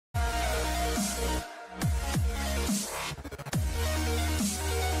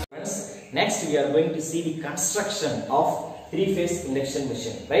Next we are going to see the construction of three-phase induction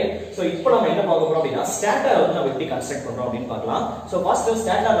machine, right? So இப்போ நம்ம என்ன பார்க்க போறோம் அப்படினா ஸ்டாட்டர் வந்து நம்ம எப்படி கன்ஸ்ட்ரக்ட் பண்றோம் அப்படினு பார்க்கலாம். So first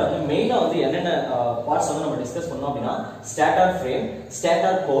ஸ்டாட்டர் வந்து மெயினா வந்து என்னென்ன பார்ட்ஸ் வந்து நம்ம டிஸ்கஸ் பண்ணோம் அப்படினா started frame,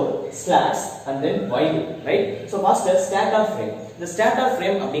 started core, slots and then winding, right? So first started frame. இந்த ஸ்டாட்டர்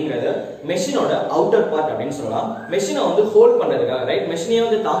ஃப்ரேம் அப்படிங்கிறது மெஷினோட அவுட்டர் பார்ட் அப்படினு சொல்லலாம். மெஷினை வந்து ஹோல்ட் பண்றதுக்காக, ரைட்? மெஷினை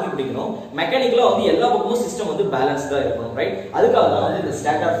வந்து தாங்கி பிடிக்கணும். மெக்கானிக்கலா வந்து எல்லா பக்கமும் சிஸ்டம் வந்து பேலன்ஸ்டா இருக்கணும், ரைட்? அதுக்காக தான் வந்து இந்த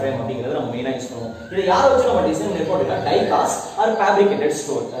ஸ்டாட்டர் ஃப்ரேம் அப்படிங்கிறது நம்ம மெயினா யூஸ் பண்ணுவோம். இத யாரை வச்சு நம்ம design பண்ணிருக்கோம்னா tie cost or fabricated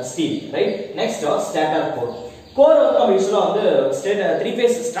steel, right? Next stator core. Core வந்து நம்ம யூசுவலா வந்து three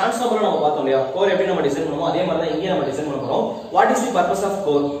phase transformer நம்ம பார்த்தோம் இல்லையா? core எப்படி நம்ம டிசைன் பண்ணுவோம் அதே மாதிரி தான் இங்க நம்ம டிசைன் பண்ண போறோம். What is the purpose of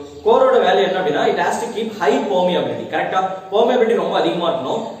core? கோரோட value என்ன அப்படினா it has to keep high permeability, கரெக்ட்டா? permeability ரொம்ப அதிகமா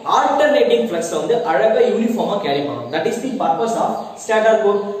இருக்கணும். alternating flux வந்து அழகா யூனிஃபார்மா கேரி பண்ணணும். that is the purpose of stator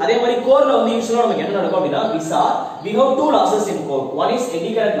core. அதே மாதிரி கோர்ல வந்து யூசுவலா நமக்கு என்ன நடக்கும் அப்படினா we have two losses in core. one is eddy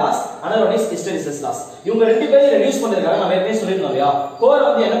current loss, another one is hysteresis loss. இவங்க ரெண்டு பேரையும் ரெடியூஸ் பண்றதுக்காக நம்ம ஏற்கனவே சொல்லிருந்தோம் இல்லையா? கோர்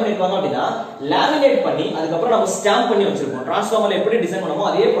வந்து என்ன பண்ணிருக்காங்க அப்படினா லேமினேட் பண்ணி அதுக்கு அப்புறம் நம்ம ஸ்டாம்ப் பண்ணி வச்சிருக்கோம். டிரான்ஸ்ஃபார்மர்ல எப்படி டிசைன் பண்ணோமோ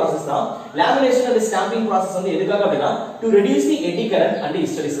அதே process தான். லேமினேஷன் and stamping process வந்து எதுக்காக அப்படினா to reduce the eddy current and the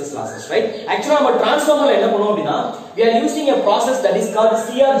hysteresis losses, right? Actually நம்ம டிரான்ஸ்ஃபார்மர்ல என்ன பண்ணுவோம் அப்படினா we are using a process that is called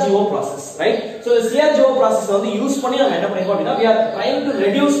CRGO process, right? So the CRGO process வந்து use பண்ணி நம்ம என்ன பண்ணிருக்கோம் அப்படினா we are trying to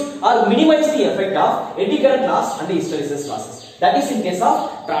reduce or minimize the effect of eddy current loss and the hysteresis losses. That is in case of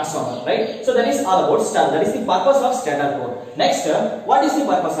transformer, right? So that is all about stator. That is the purpose of stator core. Next, what is the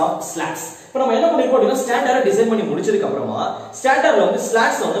purpose of slats? இப்போ நம்ம என்ன பண்ணிருக்கோம் அப்படினா ஸ்டாண்டர்டை design பண்ணி முடிச்சதுக்கு அப்புறமா ஸ்டாண்டர்ட்ல வந்து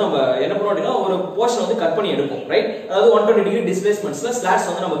ஸ்லாட்ஸ் வந்து நம்ம என்ன பண்ணுவோம் அப்படினா ஒரு போர்ஷன் வந்து கட் பண்ணி எடுப்போம், ரைட்? அதாவது 120 டிகிரி டிஸ்பிளேஸ்மென்ட்ஸ்ல ஸ்லாட்ஸ்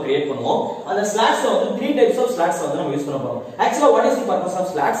வந்து நம்ம கிரியேட் பண்ணுவோம். அந்த ஸ்லாட்ஸ்ல வந்து 3 டைப்ஸ் ஆஃப் ஸ்லாட்ஸ் வந்து நம்ம யூஸ் பண்ண போறோம். ஆக்சுவலா what is the purpose of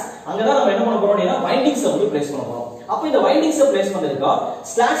slots? அங்க தான் நம்ம என்ன பண்ண போறோம் அப்படினா வைண்டிங்ஸ் வந்து பிளேஸ் பண்ண போறோம். அப்ப இந்த வைண்டிங்ஸ் பிளேஸ் பண்றதுக்கு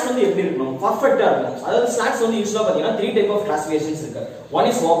ஸ்லாட்ஸ் வந்து எப்படி இருக்கணும்? பெர்ஃபெக்ட்டா இருக்கணும். அதாவது ஸ்லாட்ஸ் வந்து யூசுவலா பாத்தீங்கன்னா 3 டைப் ஆஃப் கிளாசிஃபிகேஷன்ஸ் இருக்கு. one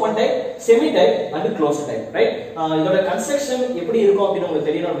is open type, semi type and closed type, right? இதோட கன்ஸ்ட்ரக்ஷன் எப்படி இருக்கும் அப்படினு உங்களுக்கு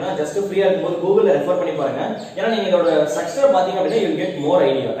தெரியணும் அப்படினா ஜஸ்ட் ஃப்ரீயா இருக்கும்போது கூகுள்ல ரெஃபர் பண்ணி பாருங்க. ஏன்னா நீங்க இதோட ஸ்ட்ரக்சர் பாத்தீங்க அப்படினா you will get more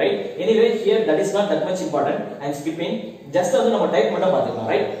idea, right? Anyway here that is not that much important. I am skipping. just வந்து நம்ம டைப் மட்டும்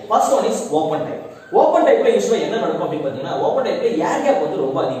பாத்துக்கலாம், right? first one is open type. Open டைப்ல யூசுவலா என்ன நடக்கும் அப்படினு பாத்தீங்கன்னா ஓபன் டைப்ல ஏர் கேப் வந்து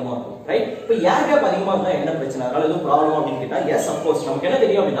ரொம்ப அதிகமா இருக்கும், ரைட்? இப்போ ஏர் கேப் அதிகமா இருந்தா என்ன பிரச்சனை? அதனால எதுவும் ப்ராப்ளம் அப்படினு கேட்டா எஸ் of course. நமக்கு என்ன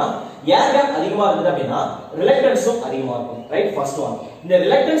தெரியும் அப்படினா ஏர் கேப் அதிகமா இருந்தது அப்படினா ரிலக்டன்ஸும் அதிகமா இருக்கும், ரைட்? First one. இந்த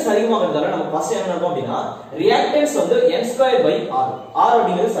ரிலக்டன்ஸ் அதிகமா இருந்தால நமக்கு ஃபர்ஸ்ட் என்ன நடக்கும் அப்படினா ரியாக்டன்ஸ் வந்து n2/r. r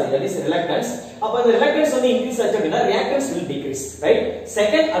அப்படிங்கிறது சாரி that is reluctance. அப்ப இந்த ரிலக்டன்ஸ் வந்து இன்கிரீஸ் ஆச்சு அப்படினா reactance will decrease, right?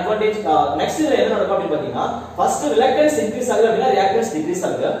 Second advantage next இதுல என்ன நடக்கும் அப்படினு பாத்தீங்கன்னா ஃபர்ஸ்ட் ரிலக்டன்ஸ் இன்கிரீஸ் ஆகுது அப்படினா ரியாக்டன்ஸ் டிக்ரீஸ்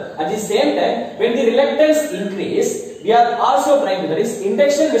ஆகுது. at the same time when the reluctance increase we are also trying to, that is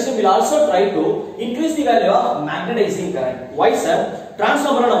induction machine will also try to increase the value of magnetizing current. Why sir?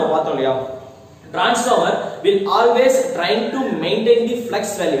 Transformer நம்ம பார்த்தோம் இல்லையா? Transformer will always trying to maintain the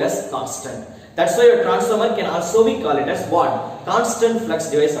flux value as constant. That's why your transformer can also be called it as what? Constant flux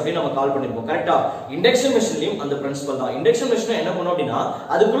device அப்படி நம்ம கால் பண்ணிருப்போம், கரெக்ட்டா? Induction மெஷின்லயும் அந்த principal தான். Induction machine என்ன பண்ணும் அப்படினா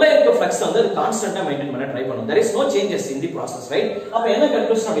அதுக்குள்ள இருக்க flux வந்து அது கான்ஸ்டன்ட்டா மெயின்टेन பண்ண ட்ரை பண்ணும். there is no changes in the process, right? அப்ப என்ன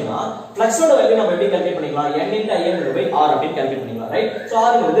கன்க்ளூஷன் அப்படினா flux ஓட வேல்யூ நம்ம எப்படி கால்குலேட் பண்ணிக்கலாம்? n * im/r அப்படி கால்குலேட் பண்ணிக்கலாம், ரைட்? சோ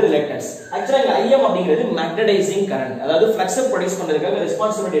r ங்கிறது ரிலக்டன்ஸ். एक्चुअली இங்க im அப்படிங்கிறது மேக்னடைசிங் கரண்ட், அதாவது flux ப்ரொடியூஸ் பண்றதுக்காக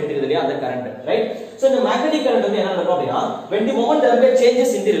ரெஸ்பான்சிபிலிட்டி எடுத்துக்குது இல்லையா அந்த கரண்ட், ரைட்? சோ இந்த மேக்னெட்டிக் கரண்ட் வந்து என்ன நடக்கும் அப்படினா when the moment there are changes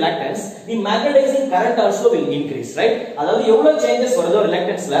in the reluctance the magnetizing current also will increase, right? அதாவது எவ்வளவு changes வருதோ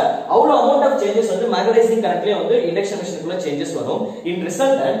reluctanceல அவ்வளவு amount of changes வந்து magnetizing currentலயே வந்து induction machineக்குள்ள changes வரும். in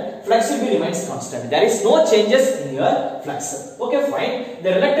resultant flux will be remains constant. there is no changes in your flux. okay fine.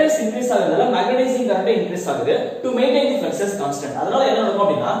 the reluctance increase ஆகுறதால magnetizing current increase ஆகுது to maintain the flux as constant. அதனால என்ன நடக்கும்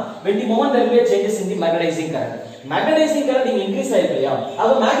அப்படினா when the moment there will be changes in the magnetizing current magnetizing current increase ஆயிருக்கு இல்லையா?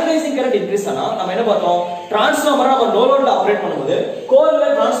 அப்ப magnetizing current increase ஆனா நம்ம என்ன பார்த்தோம்? டிரான்ஸ்ஃபார்மரை நம்ம நோ லோட்ல ஆபரேட் பண்ணும்போது கோர்ல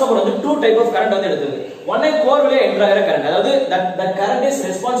டிரான்ஸ்ஃபார்மர் வந்து 2 டைப் ஆஃப் கரண்ட் வந்து எடுத்துது. ஒன்னு கோர்ல என்டர் ஆகிற கரண்ட், அதாவது that current is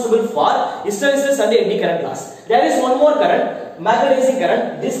responsible for hysteresis and eddy current loss. there is one more current, magnetizing current.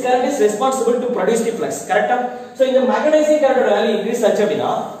 this current is responsible to produce the flux, கரெக்ட்டா? So இந்த magnetizing current ஓட value increase ஆச்சு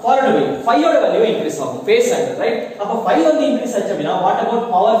அப்படினா forward wave phi ஓட value increase ஆகும், phase angle, right? அப்ப phi வந்து increase ஆச்சு அப்படினா what about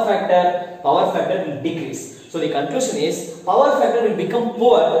power factor? Power factor will decrease. So the conclusion is power factor will become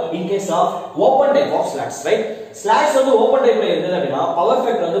poor in case of open type of slats, right? Slats வந்து open typeல இருந்தது அப்படினா power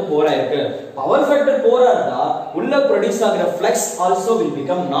factor வந்து poor-ஆ இருக்கு. power factor poor-ஆ இருந்தா உள்ள produce ஆகுற flux also will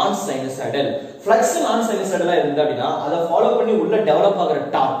become non sinusoidal. flux non sinusoidal-ஆ இருந்தா அப்படினா அத ஃபாலோ பண்ணி உள்ள டெவலப் ஆகுற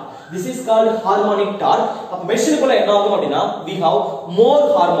dark, this is called harmonic torque. அப்ப மெஷினுக்குள்ள என்ன ஆகும் அப்படினா we have more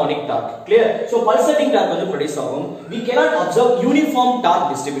harmonic torque, clear? so pulsating torque வந்து ப்ரொடியூஸ் ஆகும். we cannot observe uniform torque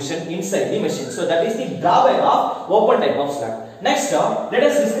distribution inside the machine. so that is the drawback of open type of slat. next let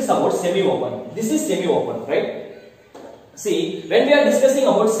us discuss about semi open. this is semi open, right? See, when we are discussing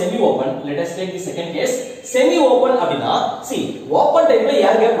about semi-open, let us take the second case. Semi-open அப்படினா, see, open typeல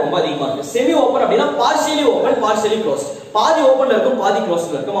air gap ரொம்ப அதிகமா இருக்கு. Semi-open அப்படினா partially open, partially closed. பாதி ஓபன்ல இருக்கும், பாதி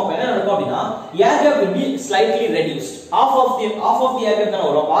க்ளோஸ்ல இருக்கும். அப்ப என்ன நடக்கும் அப்படினா, air gap will be slightly reduced. Half of the air gap தான்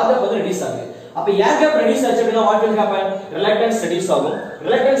வரும். பாதி வந்து ரெடியூஸ் ஆகுது. அப்ப air gap reduce ஆச்சு அப்படினா what will happen? Reluctance reduce ஆகும்.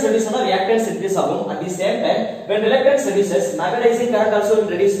 Reluctance reduce ஆனா reactance increase ஆகும். At the same time, when reluctance reduces, magnetizing current also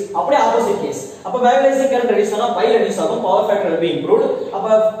will reduce. அப்படியே opposite case. அப்ப magnetizing current reduce ஆனா pi reduce ஆகும், power factor will be improved. அப்ப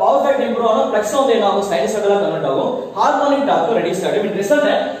power factor improve ஆனா flux வந்து என்ன ஆகும்? sinusoidal convert ஆகும். Harmonic torque reduce ஆகும். In result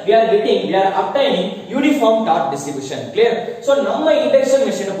we are obtaining uniform torque distribution. Clear? So நம்ம induction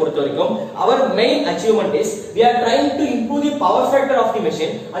machine பொறுத்த வரைக்கும் our main achievement is we are trying to improve the power factor of the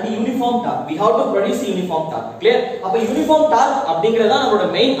machine and the uniform torque. We have to produce the uniform torque. Clear? அப்ப uniform torque அப்படிங்கறது தான் நம்மளோட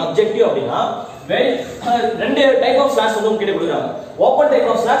main objective அப்படினா ரெண்டு type of slots வந்து உங்களுக்கு கொடுக்குறாங்க. Open type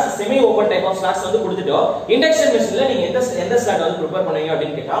of slots, semi open type of slots வந்து கொடுத்துட்டோம். இண்டக்ஷன் மெஷின்ல நீங்க எந்த ஸ்லாட் வந்து ப்ரிப்பேர் பண்ணுவீங்க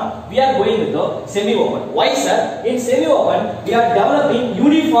அப்படினு கேட்டா we are going with the semi open. Why sir? In semi open we are developing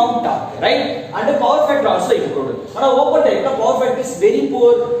uniform torque, right? And the power factor also improved. ஆனா open டைப்ல power factor is very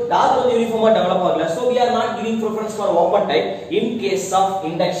poor. torque வந்து யூனிஃபார்மா develop ஆகல. So we are not giving preference for open type in case of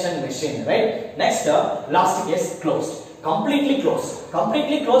induction machine, right? Next last case, closed. Completely closed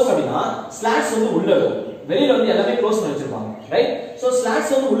அப்படினா slots வந்து உள்ள இருக்கும், வெளியில வந்து எல்லாமே க்ளோஸ் பண்ணி வச்சிருப்பாங்க, ரைட்? சோ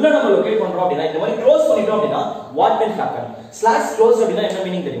ஸ்லாட்ஸ் வந்து உள்ள நம்ம லொகேட் பண்றோம் அப்படினா இந்த மாதிரி க்ளோஸ் பண்ணிட்டோம் அப்படினா what will happen? Slots close அப்படினா என்ன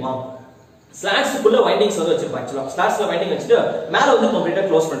மீனிங் தெரியுமா? ஸ்லாட்ஸ் குள்ள வைண்டிங்ஸ் வந்து வச்சிருப்பாங்க. ஆக்சுவலா ஸ்லாட்ஸ்ல வைண்டிங் வச்சிட்டு மேல வந்து கம்ப்ளீட்டா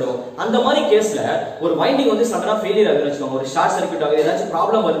க்ளோஸ் பண்ணுவோம். அந்த மாதிரி கேஸ்ல ஒரு வைண்டிங் வந்து சடனா ஃபெயிலியர் ஆகுதுன்னு வெச்சுக்கோங்க, ஒரு ஷார்ட் சர்க்யூட் ஆகுது, ஏதாச்சும்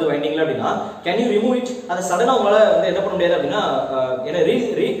ப்ராப்ளம் வருது வைண்டிங்ல அப்படினா can you remove it? அத சடனா உங்களால வந்து என்ன பண்ண முடியாது அப்படினா என்ன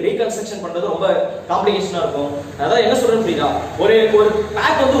ரீகன்ஸ்ட்ரக்ஷன் பண்றது ரொம்ப காம்ப்ளிகேஷனா இருக்கும். அதாவது என்ன சொல்றது புரியுதா? ஒரு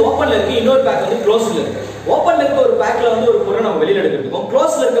பேக் வந்து ஓபன்ல இருக்கு, இன்னொரு பேக் வந்து க்ளோஸ்ல இருக்கு. ஓபன்ல இருக்க ஒரு பேக்ல வந்து ஒரு பொருளை நம்ம வெளியில எடுக்கிறதுக்கும்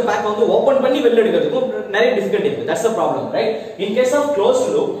க்ளோஸ்ல இருக்க பேக் வந்து ஓபன் பண்ணி வெளியில எடுக்கிறதுக்கும் நிறைய டிஃபிகல்ட்டி இருக்கு. That's the problem, right? In case of closed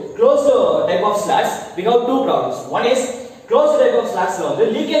loop, closed type of slats, we have two problems. One is closed type of slats ல வந்து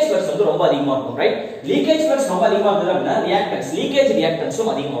leakage flux வந்து ரொம்ப அதிகமா இருக்கும், right? leakage flux ரொம்ப அதிகமா இருந்தது அப்படினா reactance, leakage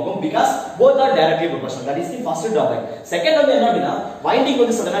reactanceம் அதிகமாகும் because both are directly proportional. That is the first drawback. Second வந்து என்ன அப்படினா winding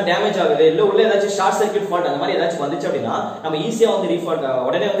வந்து சடனா டேமேஜ் ஆகுது, இல்ல உள்ள ஏதாச்சும் ஷார்ட் சர்க்யூட் ஃபால்ட் அந்த மாதிரி ஏதாச்சும் வந்துச்சு அப்படினா நம்ம ஈஸியா வந்து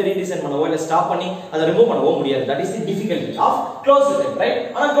உடனே வந்து ரீடிசைன் பண்ணவோ இல்ல ஸ்டாப் பண்ணி அதை ரிமூவ் பண்ணவோ முடியாது. That is the difficulty of closed type, right?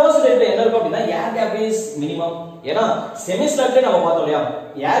 ஆனா closed type என்ன இருக்கும் அப்படினா air gap is minimum. ஏனா செமி ஸ்லாட்ல நம்ம பார்த்தோம் இல்லையா,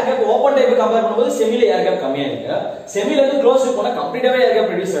 air gap open type compare பண்ணும்போது செமில ஏர் கேப் கம்மியா இருக்கு. செமில இருந்து க்ளோஸ் போனா கம்ப்ளீட்டாவே ஏர்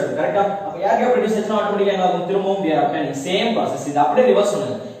கேப் ரெடியூஸ் ஆகும், கரெக்ட்டா? அப்ப ஏர் கேப் ரெடியூஸ் ஆச்சுனா ஆட்டோமேட்டிக்கா என்ன ஆகும்? திரும்பவும் we are obtaining same process. இது அப்படியே ரிவர்ஸ்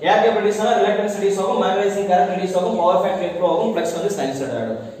பண்ணுங்க. ஏர் கேப் ரெடியூஸ் ஆனா ரிலக்டன்ஸ் ரெடியூஸ் ஆகும், மேக்னடைசிங் கரண்ட் ரெடியூஸ் ஆகும், பவர் ஃபேக்டர் இம்ப்ரூவ் ஆகும், ஃப்ளக்ஸ் வந்து சைனசாய்டல்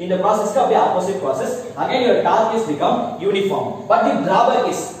ஆகும். இந்த processக்கு அப்படியே opposite process. Again your torque is become uniform. But the drawback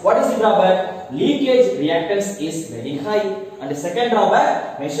is, what is the drawback? Leakage reactance is very high. And the second drawback,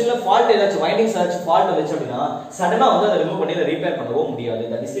 machineல fault ஏதாச்சும் windings ஏதாச்சும் fault வந்துச்சு அப்படினா சடனா வந்து அதை ரிமூவ் பண்ணி ரிப்பேர் பண்ணவும் முடியாது.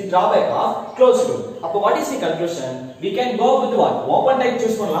 That is the drawback of closed loop. அப்ப what is the conclusion? We can go with what? Open type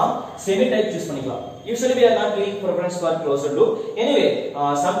choose பண்ணலாம், semi type choose பண்ணிக்கலாம். Usually we are not giving preference for closed loop. Anyway,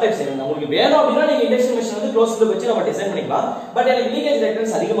 sometimes உங்களுக்கு வேணும் அப்படினா நீங்க induction machine வந்து closed loop வச்சு நம்ம டிசைன் பண்ணிக்கலாம். பட் எனக்கு லீக்கேஜ்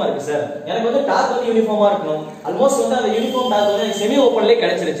ரெசிஸ்டன்ஸ் அதிகமா இருக்கு சார், எனக்கு வந்து டார்க் வந்து யூனிஃபார்மா இருக்கணும். ஆல்மோஸ்ட் வந்து அந்த யூனிஃபார்ம் டார்க் வந்து செமி ஓபன்லயே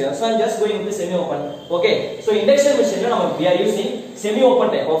கிடைச்சிருச்சு. So I'm just going with semi open. Okay, so induction machine ல நம்ம we are using semi open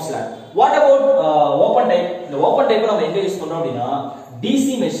type of slat. What about open type? இந்த open type நம்ம எங்க யூஸ் பண்றோம் அப்படினா DC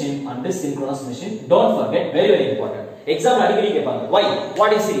machine and synchronous machine. Don't forget, very important. Example அடிக்கடி கேட்பாங்க. Why?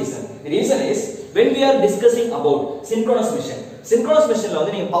 What is the reason? The reason is when we are discussing about synchronous machine. Synchronous machine ல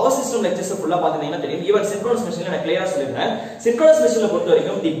வந்து நீங்க power system lectures ஃபுல்லா பாத்தீங்கன்னா தெரியும். Even synchronous machine ல நான் கிளியரா சொல்லிருக்கேன். Synchronous machine ல பொறுத்த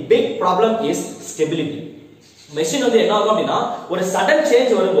வரைக்கும் the big problem is stability. Machine வந்து என்ன ஆகும் அப்படினா ஒரு சடன்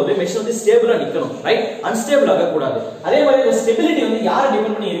சேஞ்ச் வரும்போது மெஷின் வந்து ஸ்டேபிளா நிக்கணும், ரைட்? அன்ஸ்டேபிள் ஆக கூடாது. அதே மாதிரி இந்த ஸ்டெபிலிட்டி வந்து யாரை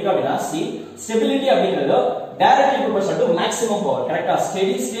டிபெண்ட் பண்ணி இருக்கு அப்படினா ஸ்டெபிலிட்டி அப்படிங்கிறது directly proportional to maximum power, கரெக்ட்டா?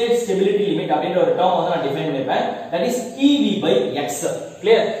 steady state stability limit அப்படிங்கற ஒரு டேர்ம் வந்து நான் define பண்ணிருப்பேன். that is EV/X.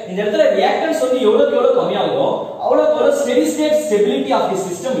 clear? இந்த இடத்துல ரியாக்டன்ஸ் வந்து எவ்வளவு கம்மியாகுதோ அவ்வளவு steady state stability of the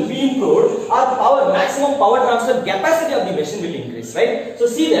system will be improved, or power maximum power transfer capacity of the machine will increase, right? So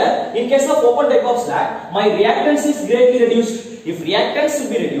see there, in case of open type of slat, my reactance is greatly reduced. If the reactance will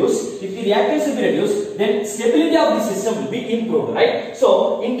be reduced, then stability of the system will be improved, right? So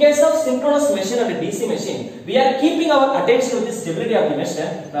in case of synchronous machine and DC machine, we are keeping our attention with the stability of the machine,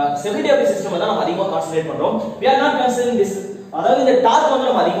 stability of the system. We are not considering this அதாவது இந்த dark வந்து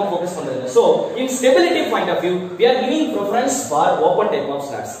நம்ம அதிகமா focus பண்றது. So in stability point of view we are giving preference for open type of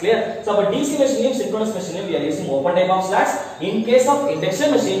slats. Clear? So for DC machine, synchronous machine we are using open type of slats. In case of induction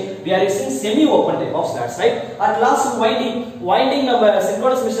machine we are using semi open type of slats, right? At last winding நம்ம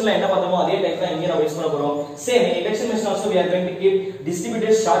synchronous machine ல என்ன பார்த்தோமோ அதே type தான் இங்க நம்ம use பண்ண போறோம். Same in induction machine also we are going to keep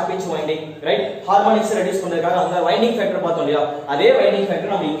distributed short pitch winding, right? Harmonics reduce பண்றதுக்காக அந்த winding factor பார்த்தோம் இல்லையா, அதே winding factor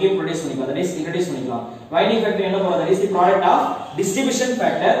நம்ம இங்கேயும் ப்ரொடியூஸ் பண்ணிக்கலாம், that is introduce பண்ணிக்கலாம். Winding factor என்ன பண்ணுவோம், that is the product of distribution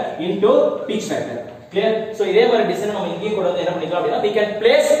factor into pitch factor. Clear? So இதே மாதிரி டிசைன் நம்ம இங்கேயும் கூட வந்து என்ன பண்ணிக்கலாம் அப்படினா we can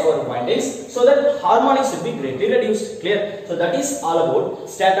place our windings so that harmonics will be greatly reduced. Clear? So that is all about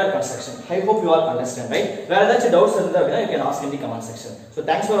stator construction. I hope you all understand, right? வேற ஏதாச்சும் doubts இருந்தா அப்படினா you can ask in the comment section. So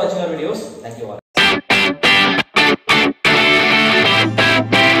thanks for watching our videos. Thank you all.